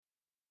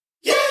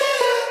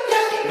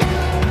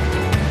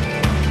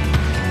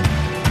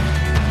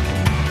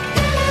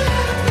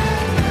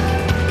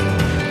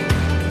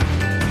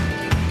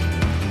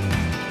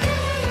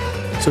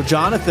So,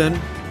 Jonathan,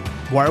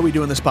 why are we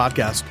doing this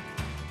podcast?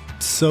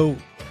 So,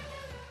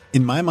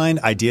 in my mind,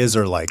 ideas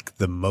are like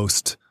the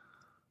most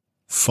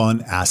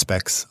fun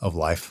aspects of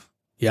life.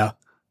 Yeah.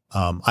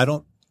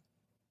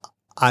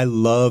 I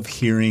love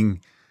hearing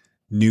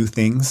new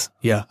things.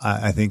 Yeah.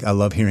 I think I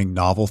love hearing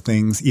novel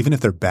things, even if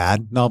they're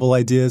bad novel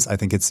ideas. I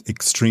think it's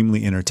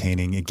extremely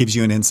entertaining. It gives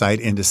you an insight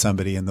into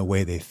somebody and the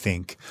way they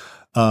think.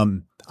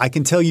 I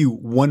can tell you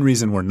one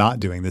reason we're not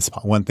doing this,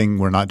 one thing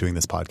we're not doing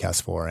this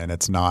podcast for, and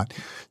it's not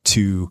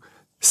to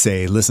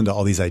say, listen to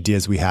all these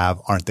ideas we have.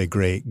 Aren't they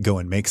great? Go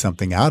and make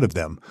something out of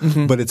them.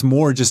 Mm-hmm. But it's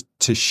more just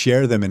to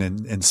share them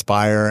and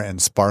inspire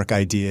and spark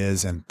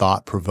ideas and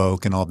thought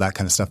provoke and all that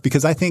kind of stuff.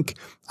 Because I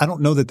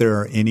don't know that there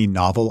are any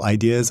novel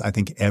ideas. I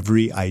think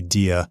every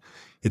idea,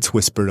 it's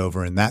whispered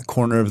over in that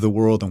corner of the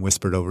world and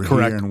whispered over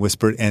Correct. here and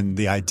whispered. And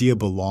the idea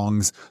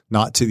belongs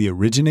not to the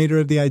originator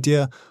of the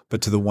idea,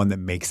 but to the one that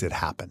makes it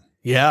happen.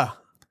 Yeah,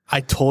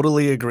 I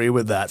totally agree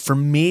with that. For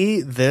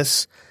me,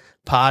 this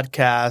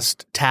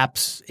podcast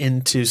taps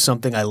into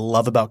something I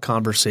love about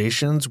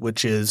conversations,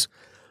 which is,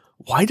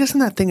 why doesn't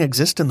that thing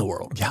exist in the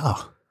world? Yeah.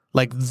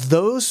 Like,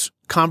 those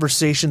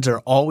conversations are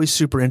always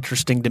super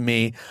interesting to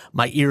me.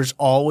 My ears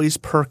always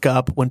perk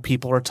up when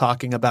people are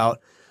talking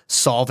about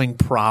solving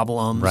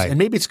problems. Right. And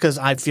maybe it's because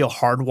I feel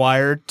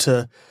hardwired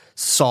to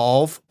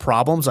solve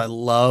problems. I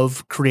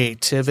love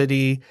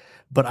creativity.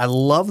 But I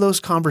love those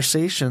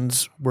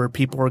conversations where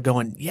people are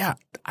going, yeah,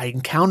 I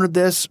encountered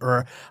this,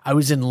 or I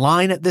was in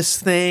line at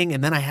this thing,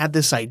 and then I had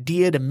this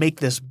idea to make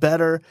this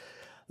better.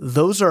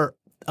 Those are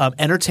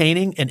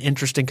entertaining and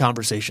interesting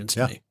conversations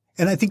to me.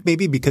 And I think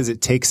maybe because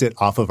it takes it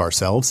off of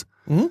ourselves.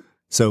 Mm-hmm.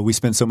 So we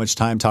spend so much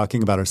time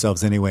talking about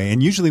ourselves anyway.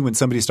 And usually when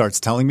somebody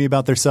starts telling me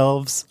about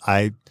themselves,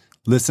 I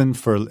listen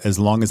for as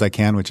long as I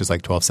can, which is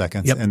like 12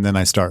 seconds. Yep. And then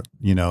I start,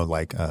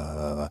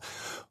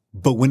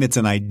 but when it's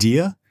an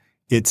idea,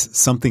 it's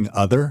something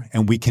other,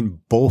 and we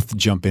can both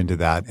jump into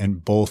that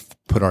and both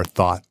put our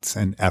thoughts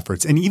and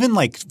efforts, and even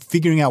like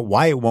figuring out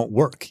why it won't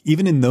work.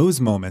 Even in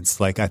those moments,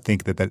 like I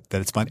think that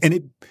it's fun.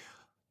 And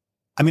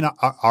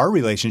our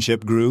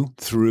relationship grew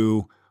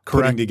through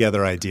putting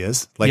together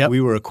ideas. Like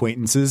we were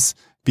acquaintances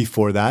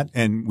before that,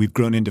 and we've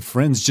grown into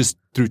friends just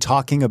through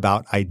talking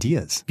about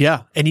ideas.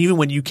 Yeah. And even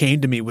when you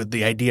came to me with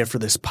the idea for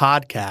this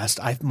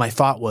podcast, my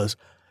thought was,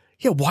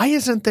 why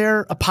isn't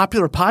there a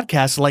popular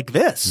podcast like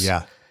this?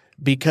 Yeah.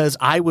 Because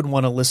I would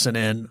want to listen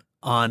in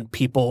on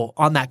people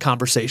on that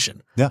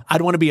conversation. Yeah.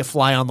 I'd want to be a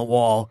fly on the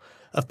wall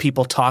of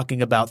people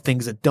talking about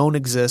things that don't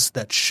exist,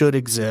 that should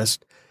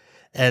exist.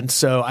 And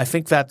so I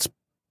think that's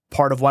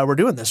part of why we're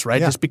doing this, right?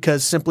 Yeah.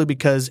 Just simply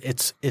because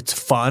it's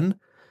fun.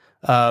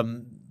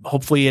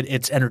 Hopefully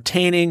it's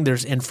entertaining.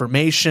 There's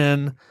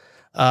information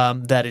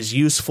that is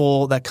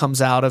useful that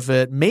comes out of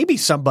it. Maybe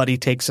somebody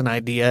takes an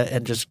idea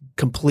and just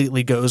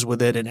completely goes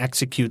with it and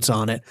executes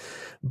on it.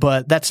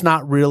 But that's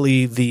not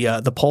really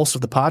the pulse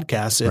of the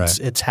podcast.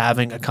 It's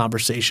having a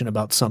conversation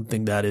about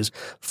something that is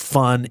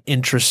fun,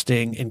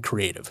 interesting, and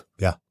creative.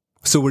 Yeah.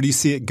 So where do you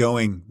see it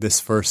going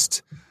this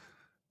first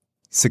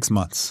 6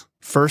 months?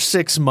 First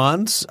 6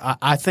 months,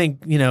 I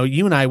think,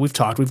 you and I, we've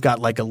talked, we've got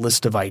like a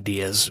list of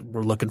ideas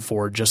we're looking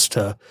forward just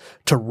to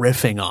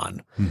riffing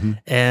on. Mm-hmm.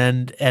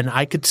 And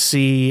I could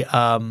see,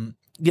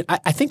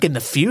 I think in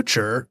the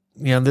future,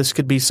 this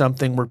could be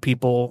something where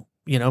people,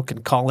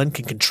 can call in,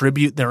 can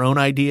contribute their own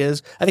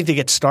ideas. I think to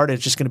get started,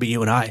 it's just going to be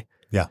you and I.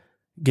 Yeah.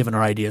 Giving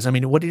our ideas. I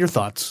mean, what are your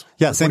thoughts?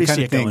 Yeah, same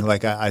kind of thing. Going?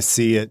 Like I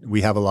see it.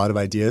 We have a lot of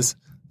ideas.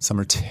 Some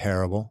are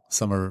terrible.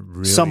 Some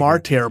are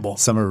terrible.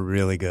 Some are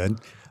really good.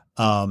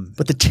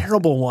 But the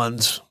terrible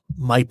ones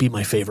might be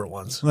my favorite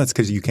ones. Well, that's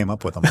because you came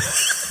up with them.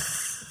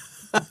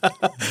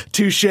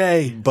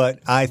 Touché. But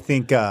I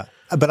think,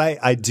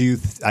 I do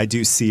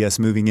see us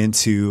moving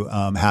into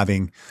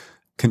having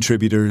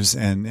contributors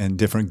and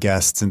different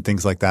guests and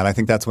things like that. I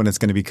think that's when it's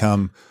going to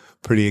become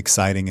pretty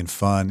exciting and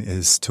fun,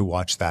 is to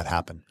watch that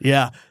happen.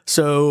 Yeah.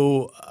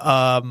 So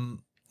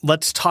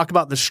let's talk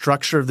about the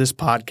structure of this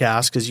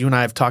podcast, because you and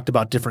I have talked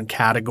about different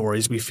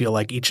categories. We feel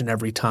like each and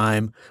every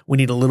time we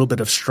need a little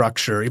bit of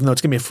structure, even though it's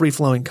going to be a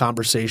free-flowing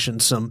conversation,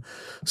 some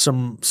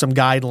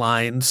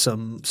guidelines,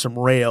 some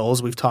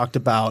rails. We've talked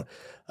about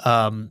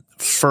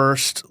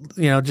first,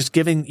 just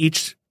giving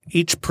each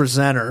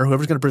presenter,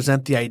 whoever's going to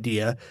present the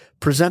idea,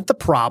 present the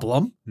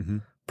problem, mm-hmm.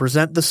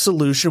 present the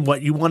solution,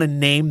 what you want to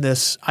name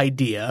this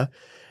idea,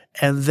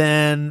 and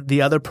then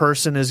the other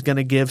person is going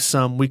to give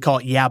some, we call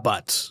it yeah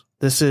buts.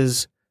 This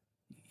is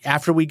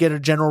after we get a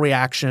general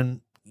reaction,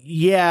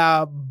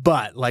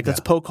 but let's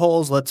poke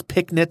holes, let's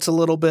pick nits a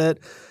little bit.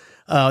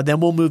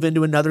 Then we'll move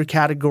into another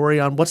category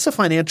on what's the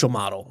financial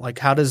model? Like,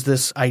 how does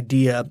this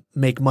idea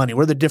make money?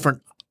 What are the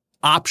different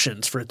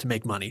options for it to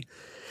make money?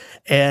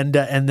 And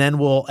then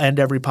we'll end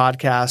every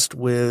podcast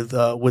with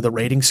a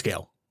rating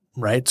scale,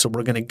 right? So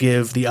we're going to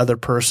give the other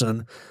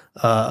person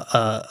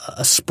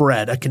a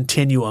spread, a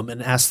continuum,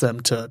 and ask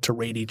them to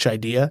rate each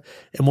idea.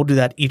 And we'll do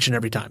that each and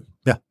every time.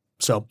 Yeah.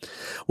 So,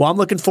 well, I'm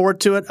looking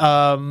forward to it.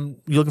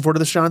 You looking forward to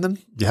this, Jonathan?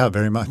 Yeah,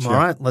 very much. All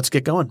right, let's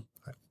get going.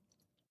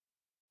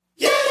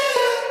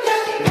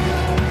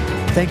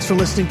 Thank Thanks for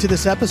listening to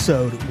this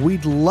episode.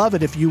 We'd love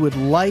it if you would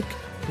like,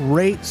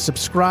 rate,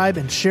 subscribe,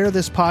 and share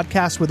this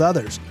podcast with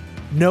others.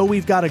 Know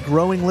we've got a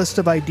growing list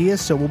of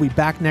ideas, so we'll be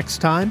back next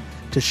time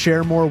to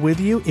share more with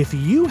you. If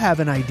you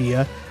have an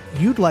idea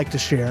you'd like to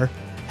share,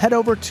 head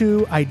over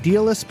to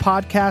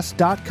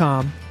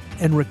idealistpodcast.com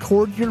and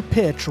record your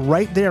pitch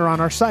right there on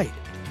our site.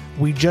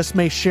 We just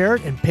may share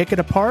it and pick it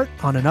apart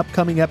on an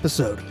upcoming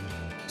episode.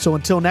 So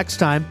until next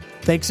time,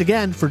 thanks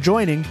again for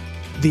joining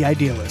The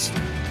Idealist.